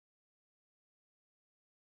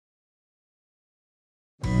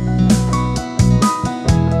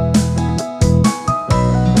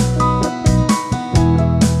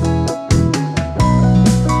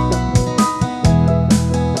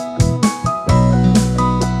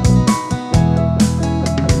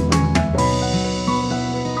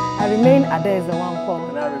Adeza Wankwo.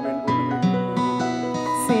 And I remain Olumide.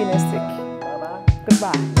 See you next week. Bye-bye.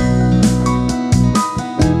 Goodbye.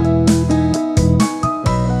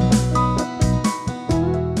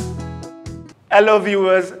 Hello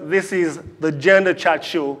viewers, this is the Gender Chat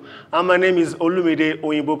Show, and my name is Olumide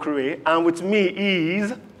Oyinbokure, and with me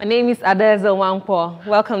is... My name is Adeza Wankwo.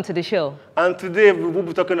 Welcome to the show. And today we will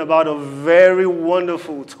be talking about a very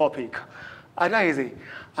wonderful topic. Adeze,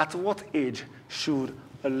 at what age should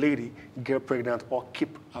a lady get pregnant or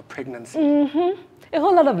keep a pregnancy? A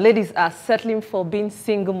whole lot of ladies are settling for being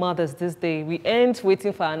single mothers this day. We ain't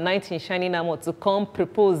waiting for our knight in shining armor to come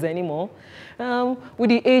propose anymore.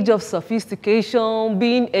 With the age of sophistication,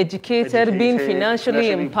 being educated, being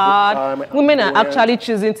financially empowered, women are actually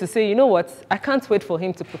choosing to say, you know what, I can't wait for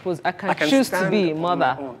him to propose. I can choose to be a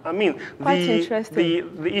mother. I mean,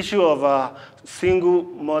 the issue of single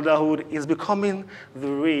motherhood is becoming the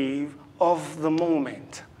rave of the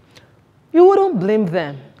moment. You wouldn't blame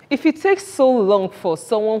them. If it takes so long for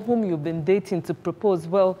someone whom you've been dating to propose,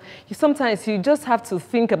 well, sometimes you just have to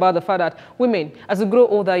think about the fact that women, as you grow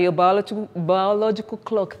older, your biological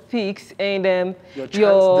clock ticks, and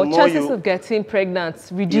your chances of getting pregnant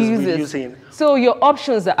reduces. So your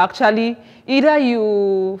options are actually either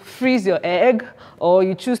you freeze your egg, or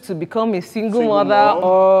you choose to become a single mother,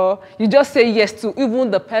 or you just say yes to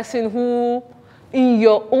even the person who, in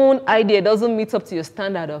your own idea, doesn't meet up to your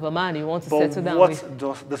standard of a man you want to settle down with. What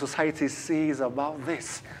does the society say about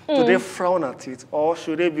this? Do they frown at it, or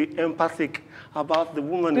should they be empathic about the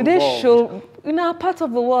woman involved? Do they show, in our part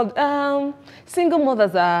of the world, single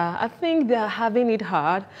mothers are, I think they are having it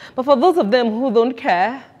hard. But for those of them who don't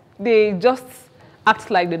care, they just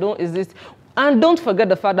act like they don't exist. And don't forget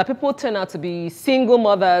the fact that people turn out to be single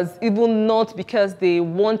mothers, even not because they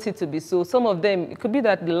want it to be so. Some of them, it could be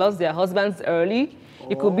that they lost their husbands early.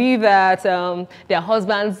 It could be that their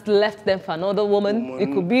husbands left them for another woman.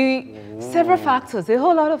 It could be several factors. A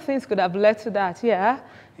whole lot of things could have led to that, yeah.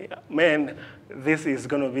 Man, this is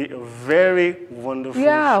going to be a very wonderful show.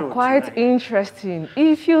 Yeah, quite interesting.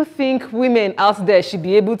 If you think women out there should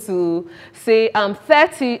be able to say, I'm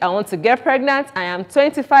 30, I want to get pregnant, I am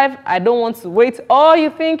 25, I don't want to wait, or you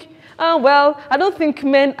think, well, I don't think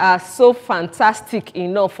men are so fantastic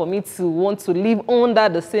enough for me to want to live under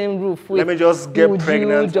the same roof with. Let me just get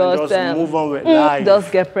pregnant and just move on with life.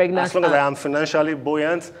 Just get pregnant. As long as I am financially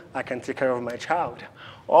buoyant, I can take care of my child.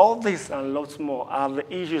 All this and lots more are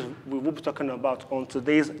the issues we will be talking about on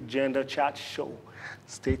today's Gender Chat Show.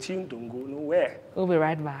 Stay tuned, don't go nowhere. We'll be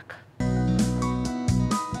right back.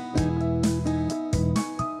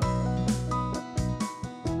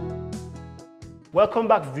 Welcome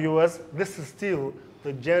back, viewers. This is still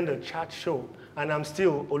the Gender Chat Show, and I'm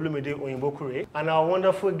still Olumide Oyinbokure, and our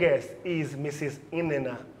wonderful guest is Mrs.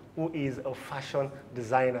 Inena, who is a fashion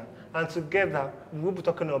designer. And together, we'll be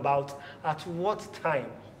talking about at what time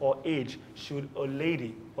or age should a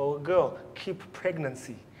lady or a girl keep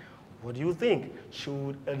pregnancy. What do you think?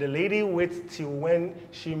 Should the lady wait till when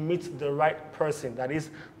she meets the right person, that is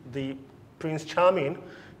the Prince Charming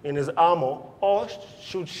in his armor, or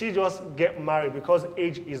should she just get married because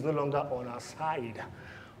age is no longer on her side?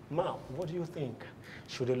 Ma, what do you think?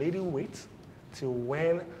 Should a lady wait till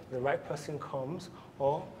when the right person comes,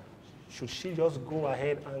 or should she just go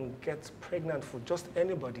ahead and get pregnant for just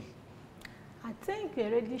anybody? I think a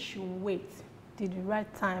lady should wait till the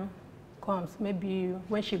right time comes, maybe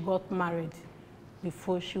when she got married,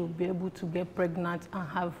 before she will be able to get pregnant and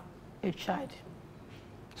have a child.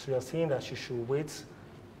 So you're saying that she should wait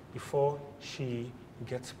before she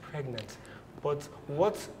gets pregnant. But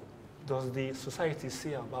what does the society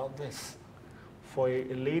say about this? For a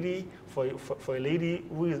lady, for a lady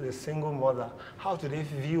who is a single mother, how do they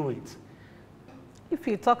view it? If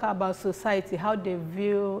you talk about society, how they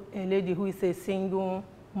view a lady who is a single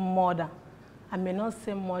mother, I may not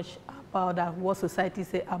say much about that, what society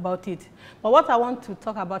say about it. But what I want to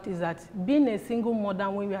talk about is that being a single mother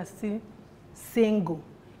when we are still single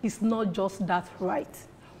is not just that right.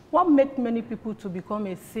 What makes many people to become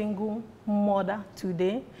a single mother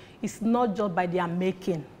today is not just by their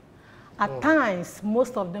making. At times,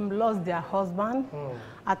 most of them lost their husband.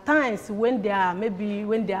 At times, when they are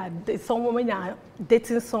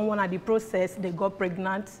dating someone at the process, they got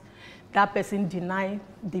pregnant, that person denied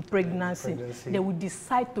the pregnancy. They will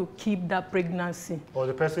decide to keep that pregnancy. Or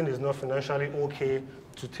the person is not financially okay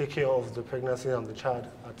to take care of the pregnancy and the child.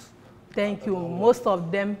 Thank you. Most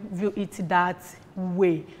of them view it that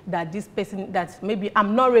way, that this person, that maybe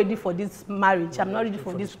I'm not ready for this marriage, I'm not ready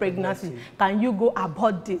for this pregnancy. Can you go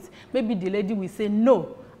abort this? Maybe the lady will say,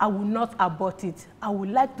 no, I will not abort it. I would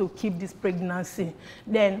like to keep this pregnancy.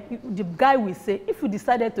 Then the guy will say, if you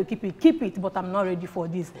decided to keep it, but I'm not ready for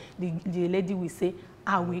this. The lady will say,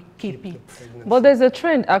 I will keep it. But there's a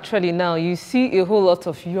trend actually now. You see a whole lot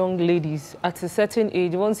of young ladies at a certain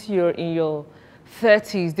age, once you're in your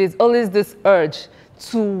 30s, there's always this urge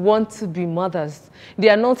to want to be mothers. They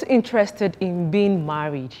are not interested in being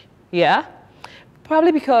married. Yeah?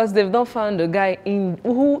 Probably because they've not found a guy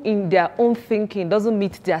who in their own thinking doesn't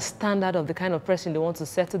meet their standard of the kind of person they want to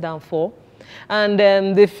settle down for. And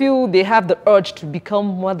they feel they have the urge to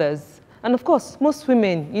become mothers. And of course, most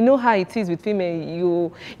women, you know how it is with women,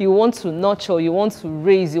 you want to nurture, you want to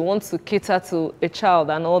raise, you want to cater to a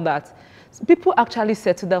child and all that. So people actually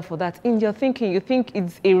settle down for that. In your thinking, you think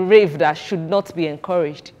it's a rave that should not be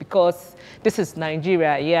encouraged because this is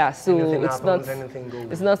Nigeria, yeah, so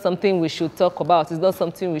it's not something we should talk about, it's not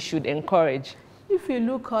something we should encourage. If you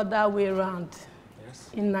look other way around, yes,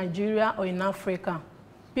 in Nigeria or in Africa,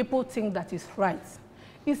 people think that is right.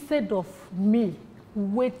 Instead of me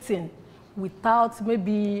waiting without,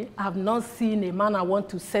 maybe I've not seen a man I want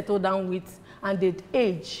to settle down with, and the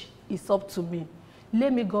age is up to me.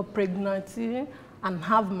 Let me go pregnant and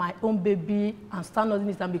have my own baby and stand on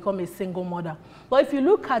it and become a single mother. But if you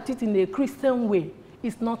look at it in a Christian way,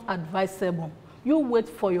 it's not advisable. You wait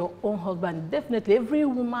for your own husband. Definitely, every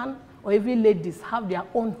woman or every ladies have their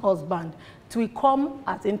own husband. It will come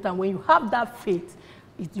at any time. When you have that faith,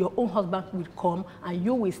 your own husband will come and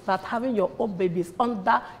you will start having your own babies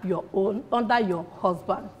under your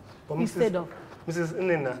husband. But instead of Mrs.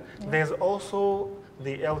 Inena, yeah, there's also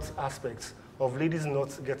the health aspects of ladies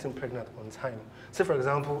not getting pregnant on time. Say, for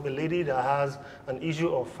example, a lady that has an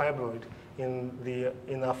issue of fibroid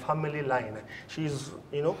in her family line, she's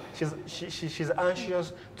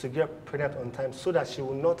anxious to get pregnant on time so that she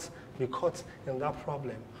will not be caught in that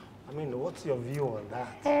problem. I mean, what's your view on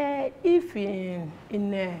that? If in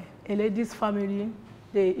a lady's family,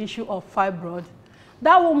 the issue of fibroid,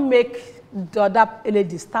 that will make the other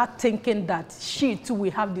lady start thinking that she too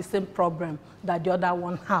will have the same problem that the other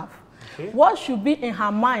one have. Okay. What should be in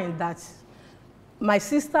her mind that my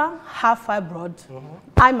sister have fibroid,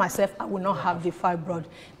 I myself, I will not have the fibroid.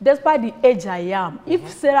 Despite the age I am, if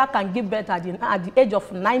Sarah can give birth at the age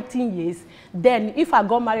of 19 years, then if I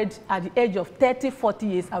got married at the age of 30, 40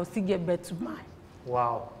 years, I will still give birth to mine.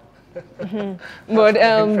 Wow. But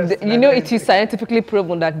you know, it is scientifically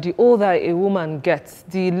proven that the older a woman gets,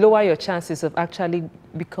 the lower your chances of actually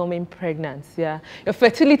becoming pregnant. Yeah, your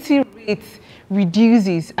fertility rate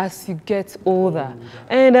reduces as you get older.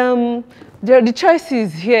 And the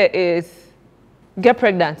choices here is get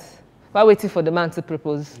pregnant while waiting for the man to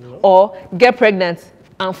propose, or get pregnant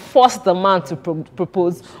and force the man to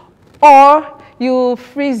propose, or you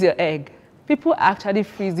freeze your egg. People are actually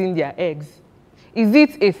freezing their eggs. Is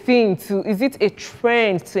it a thing is it a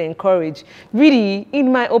trend to encourage? Really,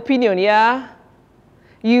 in my opinion, yeah,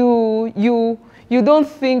 you really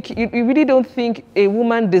don't think a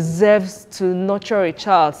woman deserves to nurture a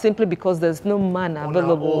child simply because there's no man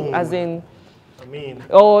available, as in, I mean,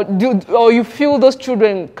 or you feel those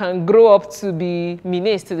children can grow up to be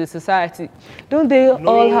menace to the society. Don't they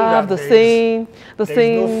all have the same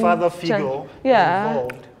no father figure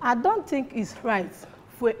involved? I don't think it's right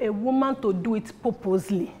for a woman to do it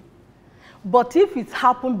purposely. But if it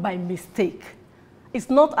happened by mistake,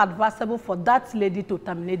 it's not advisable for that lady to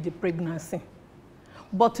terminate the pregnancy.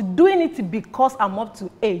 But doing it because I'm up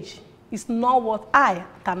to age is not what I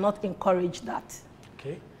cannot encourage that.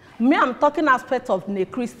 Okay. Me, I'm talking aspect of in a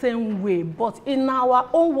Christian way, but in our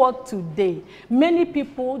own world today, many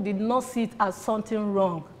people did not see it as something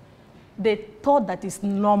wrong. They thought that it's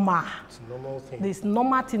normal. It's a normal thing. It's a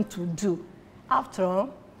normal thing to do. After all,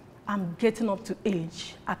 I'm getting up to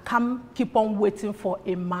age. I can't keep on waiting for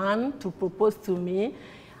a man to propose to me.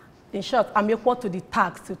 In short, I'm equal to the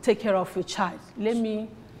task to take care of a child.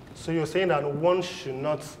 So you're saying that one should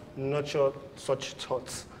not nurture such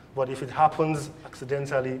thoughts, but if it happens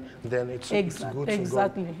accidentally, then it's good to go.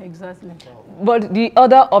 Exactly. Wow. But the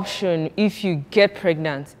other option, if you get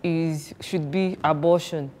pregnant, should be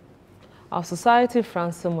abortion. Our society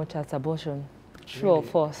frowns so much at abortion. True or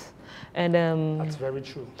false? And that's very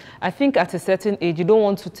true. I think at a certain age, you don't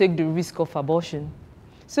want to take the risk of abortion.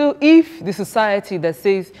 So if the society that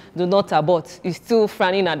says do not abort is still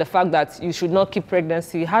frowning at the fact that you should not keep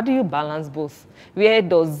pregnancy, how do you balance both? Where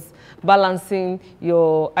does balancing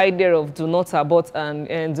your idea of do not abort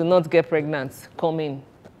and do not get pregnant come in?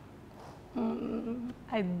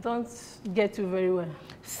 I don't get you very well.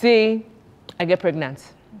 Say I get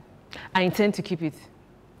pregnant. I intend to keep it.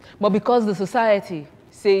 But because the society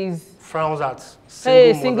says, frowns at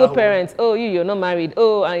hey, single single motherhood. parents, oh, you're not married,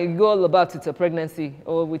 oh, and you go all about it, a pregnancy,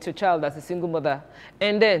 or with your child as a single mother.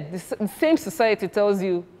 And then the same society tells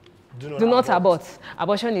you, do not abort.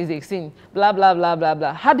 Abortion is a sin, blah, blah, blah, blah,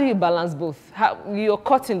 blah. How do you balance both? You're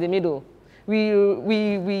caught in the middle.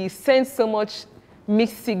 We send so much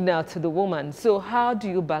mixed signal to the woman. So how do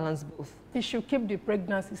you balance both? You should keep the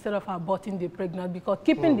pregnancy instead of aborting the pregnancy, because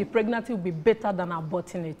keeping the pregnancy will be better than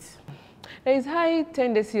aborting it. There is high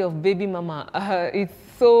tendency of baby mama. It's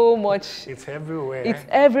so much. It's everywhere. It's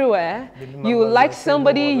everywhere. You like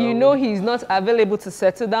somebody, you know he's not available to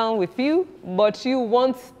settle down with you, but you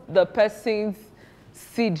want the person's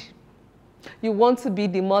seed. You want to be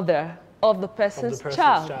the mother of the person's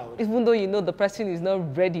child, even though you know the person is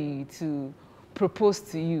not ready to propose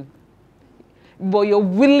to you. But you're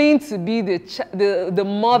willing to be the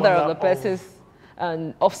mother of the person's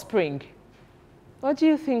offspring. What do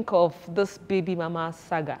you think of this baby mama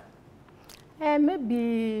saga?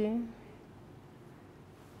 Maybe,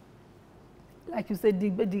 like you said,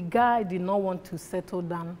 the guy did not want to settle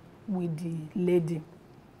down with the lady.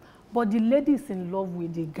 But the lady is in love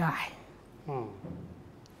with the guy.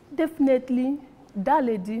 Definitely, that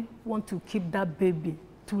lady wants to keep that baby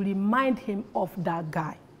to remind him of that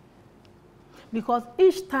guy. Because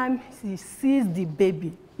each time he sees the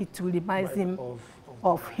baby, it will remind him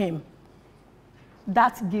of him.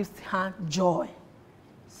 That gives her joy.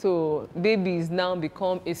 So babies now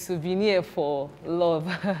become a souvenir for love.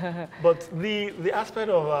 But the aspect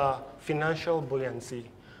of financial buoyancy,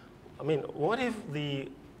 I mean, what if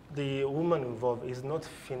the woman involved is not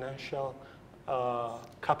financial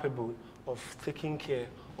capable of taking care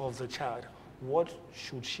of the child? What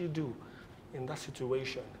should she do in that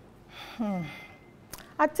situation?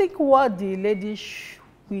 I think what the lady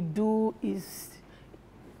will do is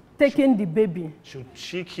taking the baby. Should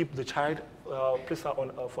she keep the child, place her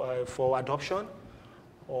on for adoption,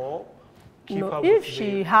 or keep her with if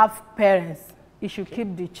she have parents, she should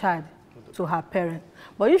keep the child to her parents.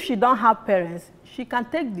 But if she don't have parents, she can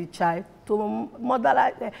take the child to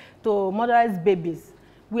motherize babies,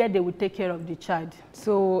 where they will take care of the child.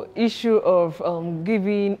 So issue of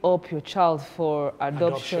giving up your child for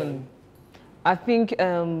adoption. I think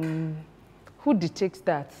who dictates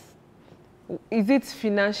that? Is it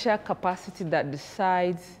financial capacity that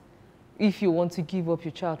decides if you want to give up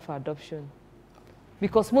your child for adoption?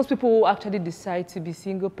 Because most people who actually decide to be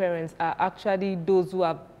single parents are actually those who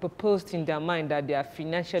have proposed in their mind that they are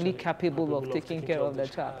financially capable of taking care of their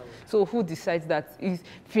child. So who decides that? Is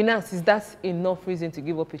that enough reason to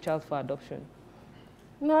give up a child for adoption?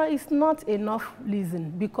 No, it's not enough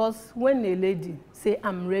reason, because when a lady say,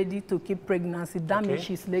 I'm ready to keep pregnancy, that means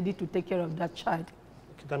she's ready to take care of that child.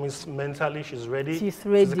 That means mentally she's ready, she's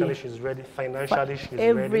ready, physically she's ready, financially she's ready.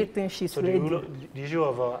 Everything she's ready. So the issue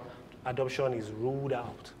of adoption is ruled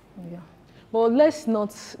out. Yeah. But let's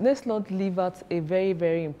not leave out a very,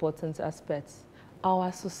 very important aspect.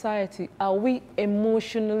 Our society, are we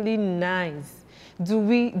emotionally nice? Do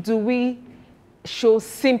we show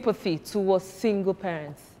sympathy towards single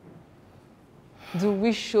parents? Do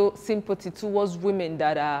we show sympathy towards women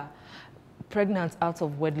that are pregnant out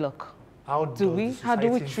of wedlock? How do we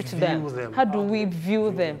treat them? How do we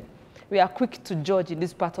view them? We are quick to judge in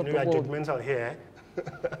this part of the world. We are judgmental here.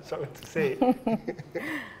 Sorry to say.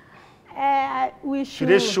 Should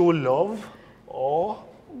they show love, or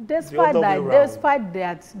despite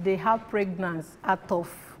that they have pregnancy out of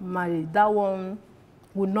marriage, that one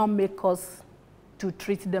will not make us to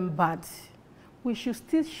treat them bad. We should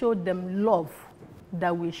still show them love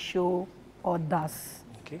that we show others.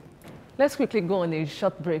 Okay. Let's quickly go on a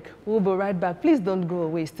short break. We'll be right back. Please don't go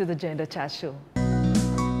away. It's still the Gender Chat Show.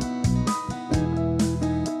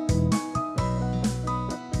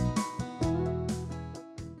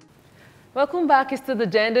 Welcome back. It's to the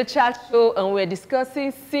Gender Chat Show, and we're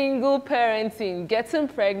discussing single parenting, getting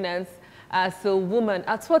pregnant as a woman.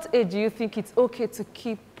 At what age do you think it's okay to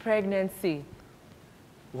keep pregnancy?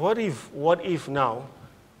 What if now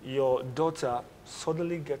your daughter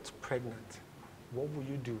suddenly gets pregnant? What will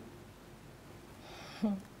you do?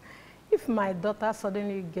 If my daughter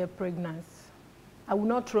suddenly gets pregnant, I will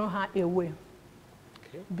not throw her away,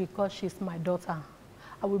 because she's my daughter.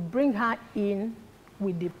 I will bring her in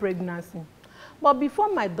with the pregnancy. But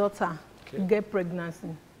before my daughter gets pregnancy,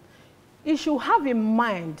 you should have in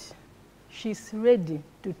mind she's ready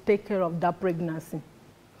to take care of that pregnancy.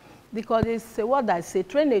 Because it's what I say,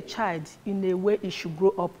 train a child in a way it should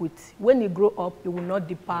grow up with. When it grow up, it will not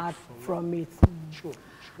depart from it. Sure.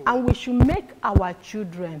 And we should make our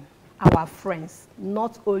children our friends,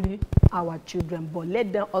 not only our children, but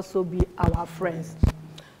let them also be our friends.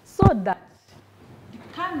 So that the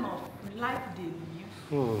kind of life they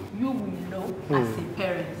live, you will know as a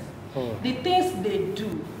parent. The things they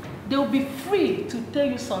do, they will be free to tell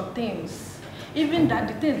you some things. Even that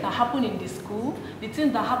the things that happen in the school, the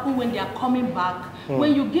things that happen when they are coming back,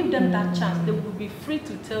 when you give them that chance, they will be free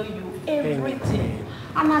to tell you everything.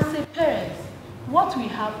 And as a parent, what we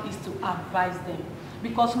have is to advise them,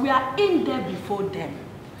 because we are in there before them.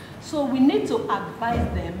 So we need to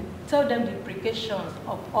advise them, tell them the precautions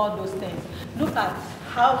of all those things. Look at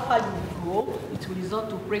how far you will go, it will result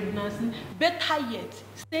to pregnancy. Better yet,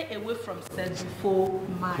 stay away from sex before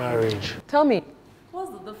marriage. Tell me,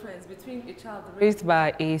 what's the difference between a child raised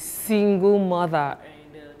by a single mother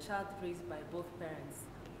and a child raised by both parents?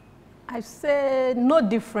 I say no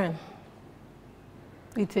different.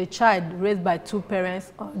 It's a child raised by two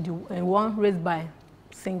parents or and one raised by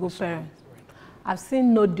single parents. I've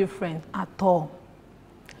seen no difference at all.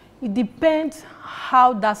 It depends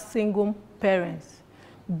how that single parents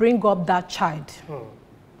bring up that child.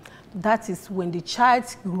 That is when the child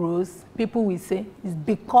grows, people will say it's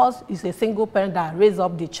because it's a single parent that raised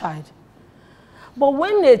up the child. But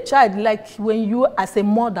when a child, like when you as a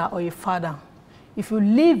mother or a father, if you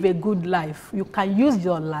live a good life, you can use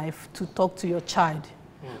your life to talk to your child.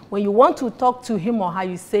 When you want to talk to him or her,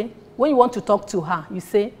 you say, when you want to talk to her, you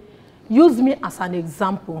say, use me as an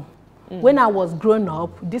example. When I was growing up,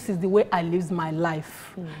 this is the way I lived my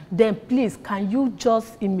life. Then please, can you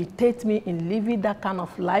just imitate me in living that kind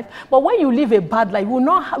of life? But when you live a bad life, you will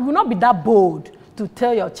not be that bold to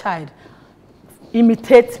tell your child,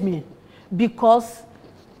 imitate me. Because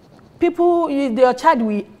people, your child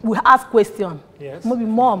will ask questions. Yes. Maybe,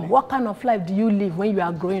 Mom, what kind of life do you live when you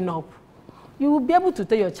are growing up? You will be able to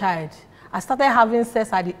tell your child, I started having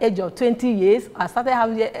sex at the age of 20 years. I started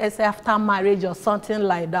having sex after marriage or something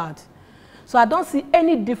like that. So I don't see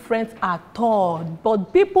any difference at all.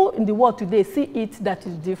 But people in the world today see it that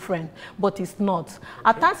is different, but it's not.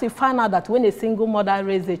 At times you find out that when a single mother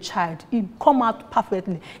raises a child, it comes out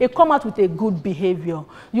perfectly. It comes out with a good behavior.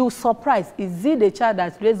 You're surprised. Is it the child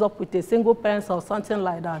that's raised up with a single parent or something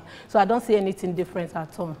like that? So I don't see anything different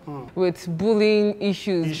at all. With bullying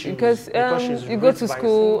issues. Because you go to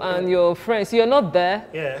school and your friends, you're not there.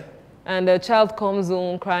 Yeah. And a child comes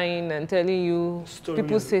home crying and telling you,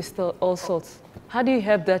 people say all sorts. How do you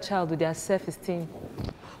help that child with their self-esteem?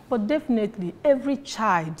 But definitely, every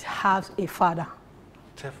child has a father.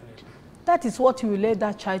 Definitely. That is what you will let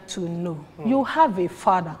that child to know. You have a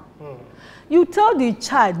father. You tell the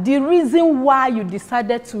child the reason why you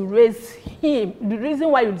decided to raise him, the reason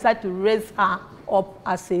why you decided to raise her up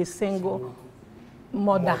as a single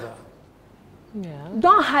mother. Yeah.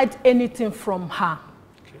 Don't hide anything from her.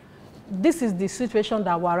 This is the situation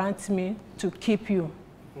that warrants me to keep you.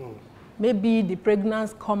 Maybe the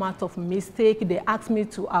pregnancy come out of mistake. They asked me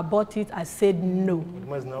to abort it. I said no.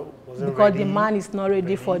 Because the man is not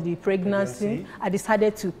ready for the pregnancy. I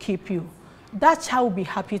decided to keep you. That child will be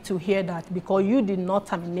happy to hear that, because you did not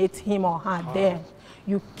terminate him or her there.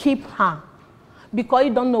 You keep her. Because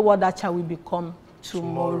you don't know what that child will become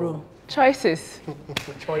tomorrow. Choices.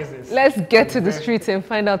 Choices. Let's get to the streets and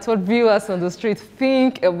find out what viewers on the street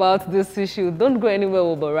think about this issue. Don't go anywhere,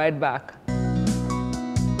 we'll be right back.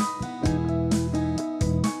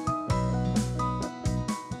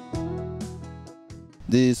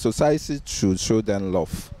 The society should show them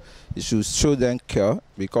love. It should show them care,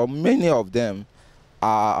 because many of them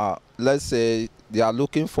are, let's say, they are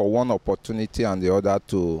looking for one opportunity and the other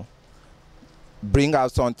to bring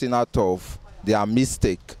out something out of their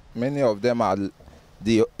mistake. Many of them are,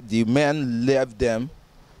 the men left them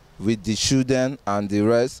with the children and the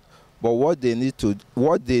rest, but what they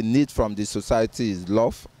need from the society is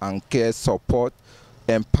love and care, support,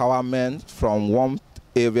 empowerment from one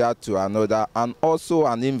area to another, and also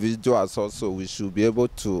an individual as also, we should be able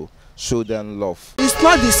to show them love. It's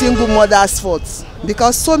not the single mother's fault,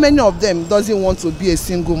 because so many of them doesn't want to be a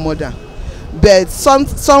single mother, but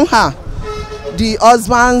somehow the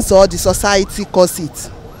husbands or the society cause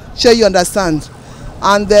it. Sure, you understand?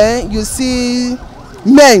 And then you see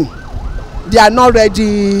men, they are not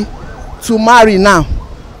ready to marry now.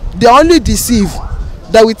 They only deceive.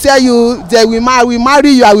 They will tell you they will marry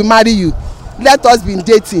you, I will marry you. Let us be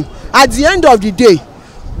dating. At the end of the day,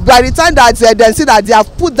 by the time that they see that they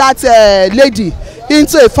have put that lady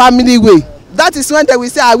into a family way, that is when they will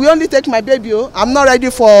say, I will only take my baby, I'm not ready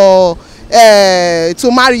for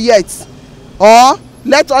to marry yet. Or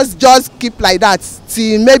let us just keep like that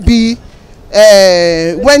till maybe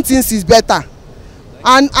when things is better.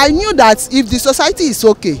 And I knew that if the society is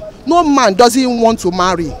okay, no man doesn't want to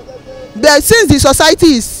marry. But since the society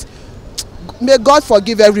is, may God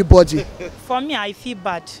forgive everybody. For me, I feel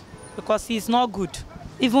bad because it's not good.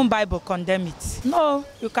 Even Bible condemn it. No,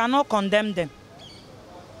 you cannot condemn them.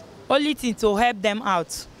 Only thing to help them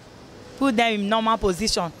out, put them in normal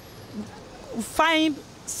position, find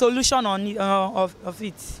solution on it, of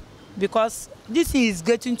it, because this thing is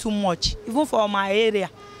getting too much. Even for my area,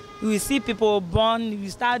 you will see people born, you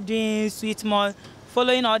start doing sweet malt,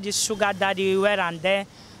 following all this sugar daddy here and there,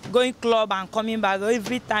 going club and coming back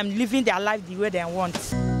every time, living their life the way they want.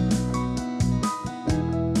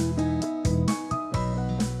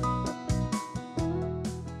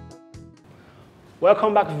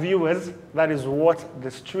 Welcome back, viewers. That is what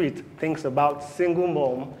the street thinks about single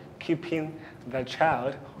mom keeping their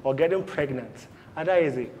child or getting pregnant.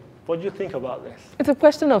 Adaeze, what do you think about this? It's a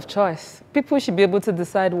question of choice. People should be able to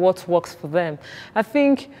decide what works for them. I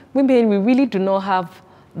think women, we really do not have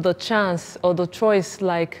the chance or the choice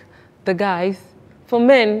like the guys. For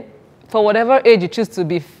men, for whatever age you choose to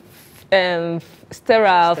be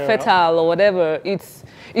sterile, fertile, or whatever,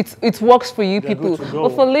 it works for you people. But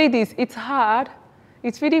for ladies, it's hard.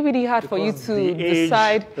 It's really, really hard for you to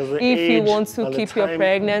decide if you want to keep your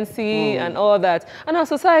pregnancy and all that. And our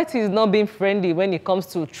society is not being friendly when it comes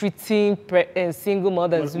to treating single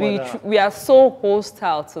mothers. We are so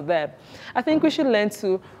hostile to them. I think we should learn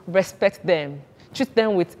to respect them, treat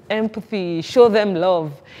them with empathy, show them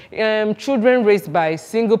love. Children raised by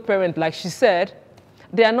single parent, like she said,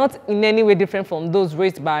 they are not in any way different from those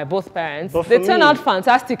raised by both parents. They turn out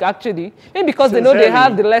fantastic, actually. Maybe because they know they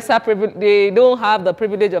have the lesser privilege, they don't have the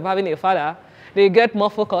privilege of having a father. They get more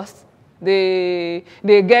focused. They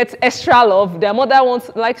get extra love. Their mother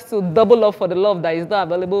likes to double up for the love that is not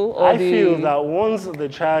available. Or I feel that once the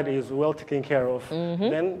child is well taken care of,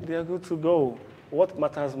 then they're good to go. What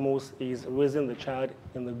matters most is raising the child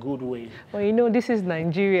in a good way. Well, you know, this is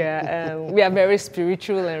Nigeria. We are very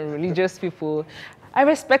spiritual and religious people. I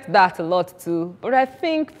respect that a lot too, but I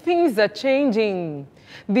think things are changing.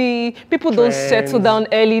 The people don't settle down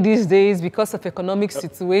early these days because of economic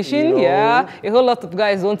situation. You know, yeah, a whole lot of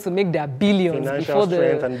guys want to make their billions before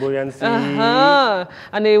strength and buoyancy.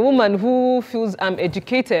 And a woman who feels I'm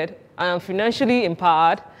educated, I'm financially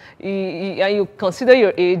empowered, and you consider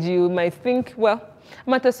your age, you might think, well, I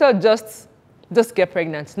might as well just get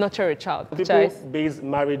pregnant, nurture a child. People base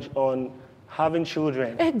marriage on having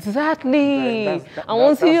children. Exactly. And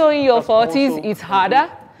once you're in your 40s, it's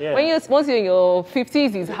harder. Yeah. Once you're in your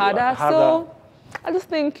 50s, it's harder. So I just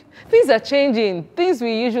think things are changing. Things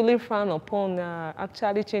we usually frown upon are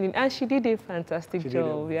actually changing. And she did a fantastic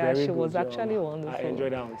job. Yeah, she was actually wonderful. I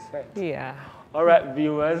enjoyed that on set. Yeah. All right,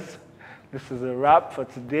 viewers, this is a wrap for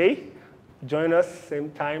today. Join us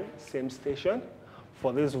same time, same station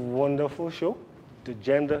for this wonderful show, the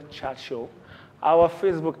Gender Chat Show. Our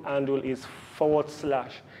Facebook handle is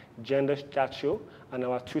 /Gender Chat Show, and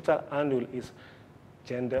our Twitter handle is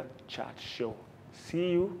Gender Chat Show. See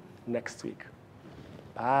you next week.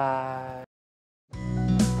 Bye.